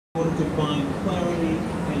to find clarity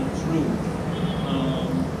and truth.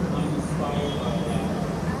 I'm inspired by that.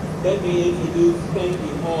 Let me introduce, thank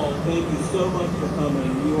you all. Thank you so much for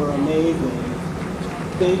coming. You are amazing.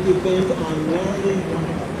 Thank you, Ben, on learning, on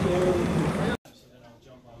charity. So then I'll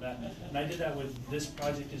jump on that. And I did that with this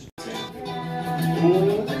project as well.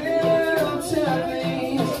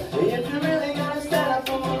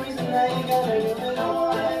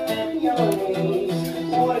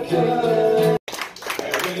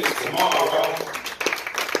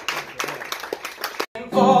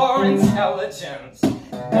 For intelligence,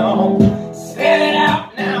 no, spit it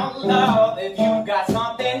out now, love. If you got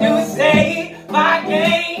something to say, if I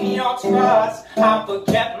gain your trust, I'll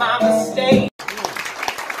forget my mistake.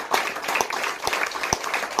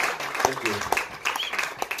 Thank you.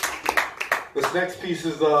 This next piece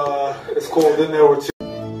is it's called "In There With You."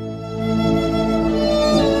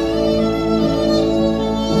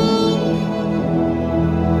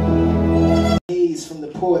 From the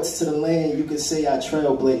ports to the land, you can say I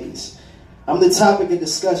trailblaze. I'm the topic of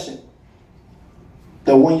discussion.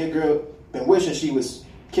 The one your girl been wishing she was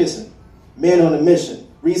kissing. Man on a mission.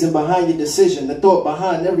 Reason behind your decision. The thought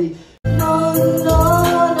behind every... No, no,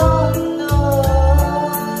 no, no.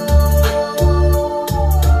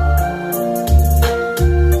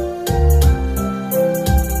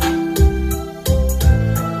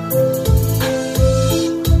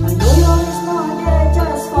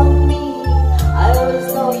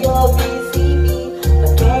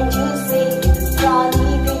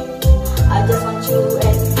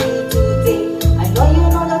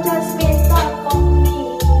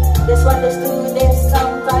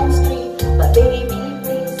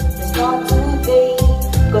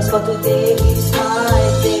 For today is my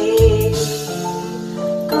day.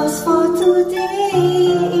 Cause for today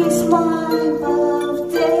is my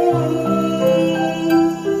birthday.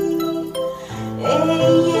 Hey,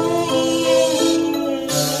 yeah, yeah.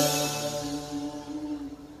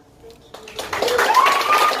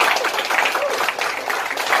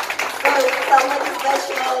 So if somebody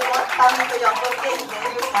special want come to your birthday, then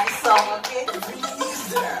use my song, okay?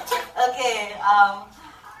 Okay,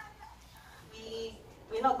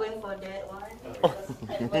 we're not going for that one.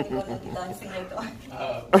 Everybody gonna be dancing later on.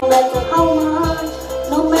 No matter how much,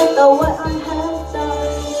 no matter what I have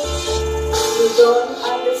done, you don't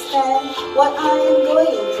understand what I am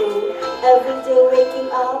going through. Every day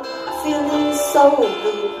waking up, feeling so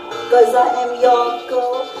blue. Cause I am your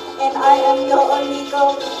girl, and I am your only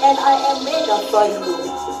girl, and I am made up for you.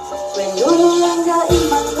 When you're no longer in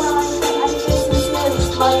my life, and I just sincerely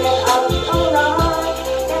smile, and I'll be alright,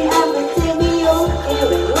 and everything be okay.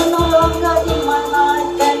 When you're no longer in my heart,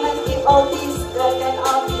 then I keep all this good, and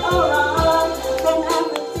I'll be alright, then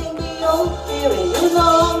everything be okay. When you're no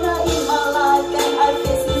longer in my life, then I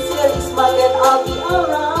feel sincerely smile, and I'll be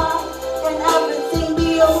alright, then everything be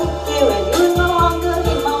okay. When you're no longer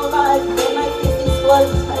in my life, then I feel this world,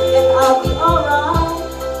 then I'll be alright,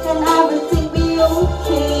 then everything be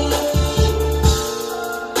okay.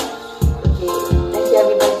 Okay, thank you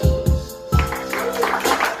everybody.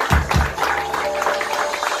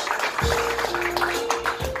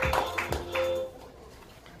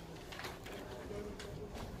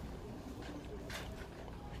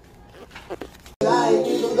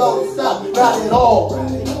 Don't stop, ride it all.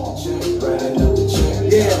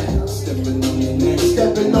 Yeah,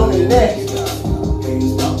 stepping on the neck.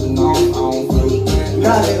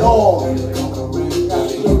 Got it all.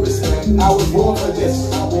 I was born for this.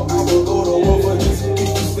 I will go to war for this. If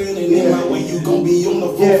you standing in my way, you gon' be on the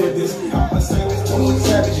floor for this. I'm a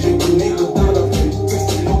savage, you can make a dollar.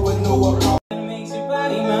 It makes your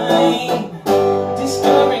body mine,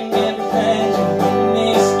 discovering every pleasure in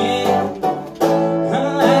this skin.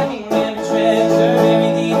 Unlocking every treasure,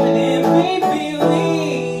 everything within me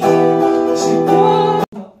feeling.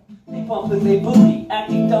 They bumping their booty,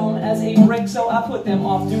 acting dumb as a brick, so I put them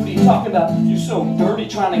off duty. Talking about you so dirty,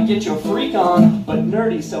 trying to get your freak on, but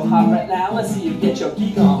nerdy so hot right now. Let's see you get your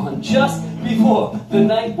geek on. Just before the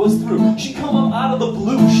night was through, she come up out of the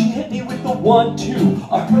blue. She hit me with the 1-2.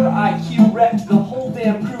 Her IQ wrecked the whole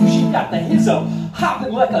damn crew. She got the hizzo,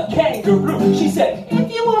 hopping like a kangaroo. She said,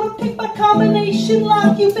 if you want to pick my combination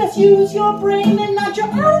lock, you best use your brain and not your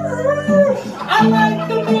I like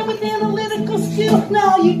the man with analytical skill.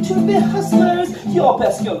 Now you two-bit hustlers, y'all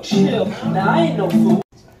best go chill. Now I ain't no fool.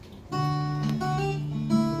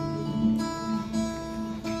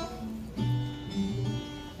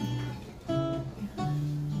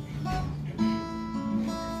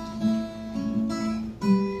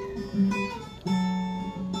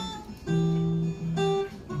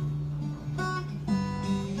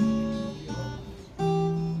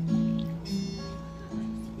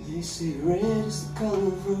 They say red is the color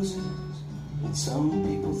of roses, and some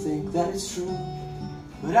people think that it's true.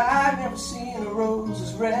 But I've never seen a rose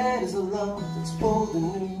as red as a love that's bold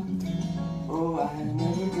and new. Oh, I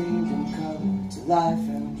never dreamed in color till I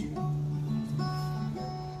found you.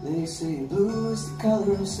 They say blue is the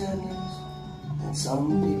color of sadness, and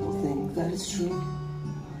some people think that it's true.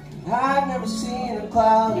 But I've never seen a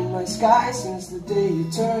cloud in my sky since the day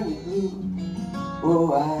you turned it blue.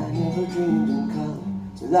 Oh, I never dreamed in color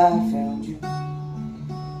till I found you.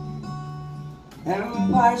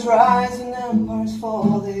 Empires rise and empires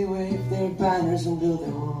fall. They wave their banners and build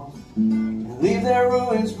their walls, and leave their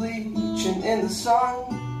ruins bleaching in the sun.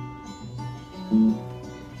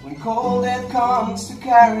 When cold death comes to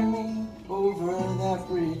carry me over that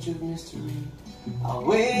bridge of mystery, I'll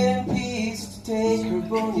wait in peace to take her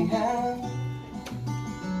bony hand.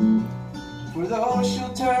 For though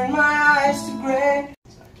she'll turn my eyes to gray,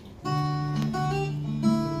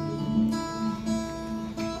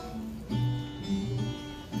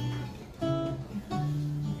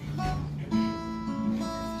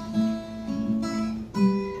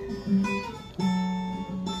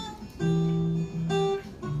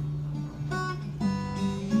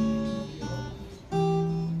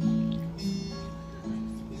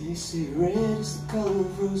 they say red is the color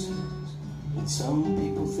of roses, and some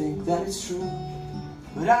people think that it's true.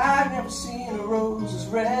 But I've never seen a rose as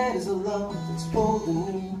red as a love that's bold and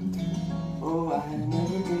new. Oh, I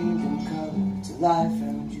never dreamed in color till I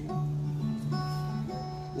found you.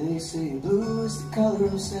 They say blue is the color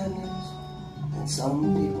of sadness, and some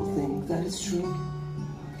people think that it's true.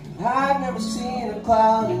 But I've never seen a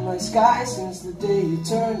cloud in my sky since the day you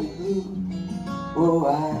turned it blue. Oh,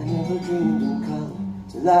 I never dreamed in color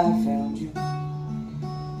till I found you.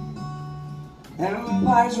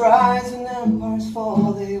 Empires rise and empires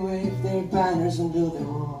fall. They wave their banners and build their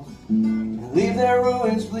walls, and leave their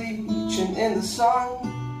ruins bleaching in the sun.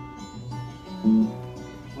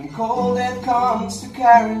 When cold death comes to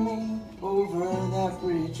carry me over that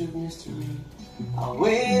bridge of mystery, I'll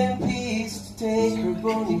wait in peace to take her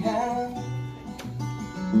bony hand.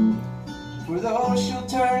 For though she'll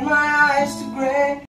turn my eyes to gray,